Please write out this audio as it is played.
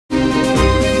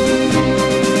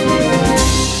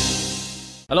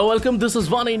Hello, welcome. This is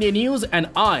Oneindia News and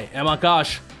I am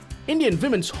Akash. Indian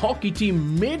women's hockey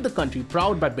team made the country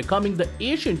proud by becoming the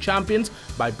Asian champions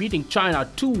by beating China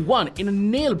 2-1 in a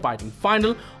nail-biting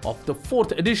final of the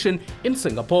 4th edition in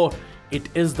Singapore. It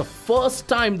is the first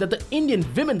time that the Indian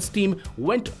women's team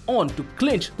went on to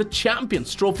clinch the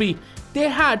Champions Trophy. They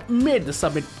had made the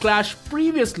Summit Clash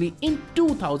previously in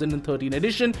 2013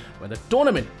 edition when the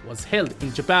tournament was held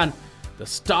in Japan. The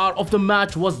star of the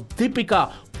match was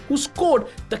Deepika, who scored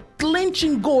the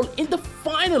clinching goal in the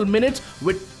final minutes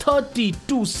with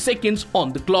 32 seconds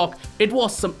on the clock. It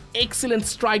was some excellent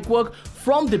strike work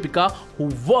from Deepika, who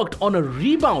worked on a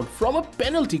rebound from a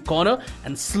penalty corner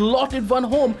and slotted one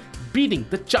home, beating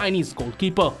the Chinese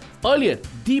goalkeeper. Earlier,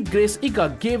 Deep Grace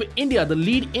Ika gave India the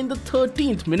lead in the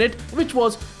 13th minute, which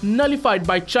was nullified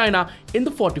by China in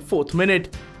the 44th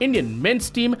minute. Indian men's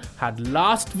team had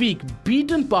last week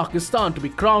beaten Pakistan to be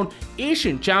crowned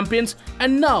Asian champions,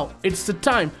 and now it's the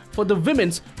time for the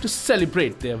women's to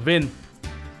celebrate their win.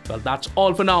 Well, that's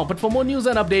all for now, but for more news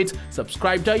and updates,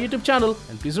 subscribe to our YouTube channel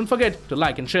and please don't forget to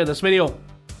like and share this video.